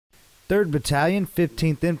3rd Battalion,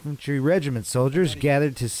 15th Infantry Regiment soldiers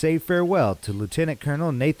gathered to say farewell to Lieutenant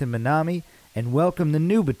Colonel Nathan Minami and welcome the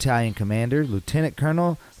new battalion commander, Lieutenant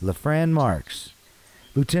Colonel Lafran Marks.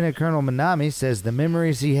 Lieutenant Colonel Minami says the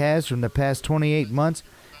memories he has from the past 28 months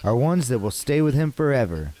are ones that will stay with him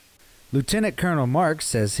forever. Lieutenant Colonel Marks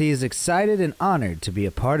says he is excited and honored to be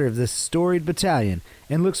a part of this storied battalion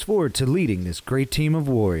and looks forward to leading this great team of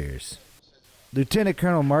warriors. Lieutenant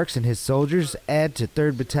Colonel Marks and his soldiers add to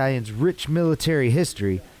 3rd Battalion's rich military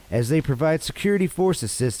history as they provide security force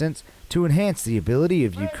assistance to enhance the ability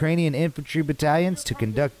of Ukrainian infantry battalions to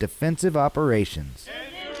conduct defensive operations.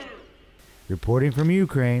 Reporting from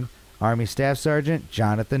Ukraine, Army Staff Sergeant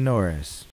Jonathan Norris.